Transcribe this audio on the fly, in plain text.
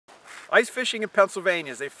Ice fishing in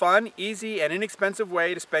Pennsylvania is a fun, easy, and inexpensive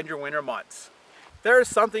way to spend your winter months. There is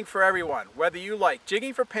something for everyone, whether you like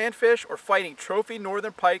jigging for panfish or fighting trophy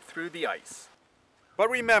northern pike through the ice. But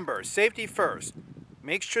remember, safety first.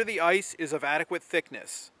 Make sure the ice is of adequate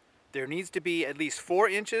thickness. There needs to be at least 4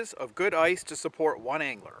 inches of good ice to support one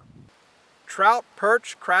angler. Trout,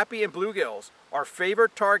 perch, crappie, and bluegills are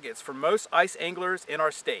favorite targets for most ice anglers in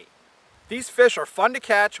our state. These fish are fun to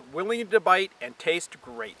catch, willing to bite, and taste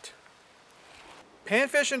great.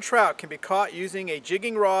 Panfish and trout can be caught using a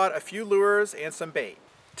jigging rod, a few lures, and some bait.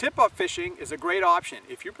 Tip-up fishing is a great option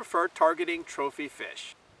if you prefer targeting trophy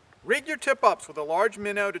fish. Rig your tip-ups with a large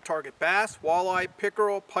minnow to target bass, walleye,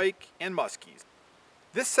 pickerel, pike, and muskies.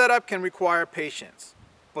 This setup can require patience,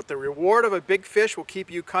 but the reward of a big fish will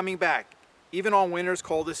keep you coming back, even on winter's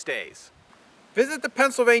coldest days. Visit the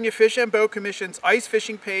Pennsylvania Fish and Boat Commission's ice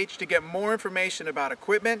fishing page to get more information about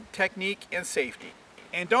equipment, technique, and safety.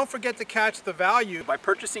 And don't forget to catch the value by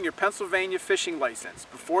purchasing your Pennsylvania fishing license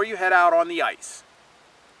before you head out on the ice.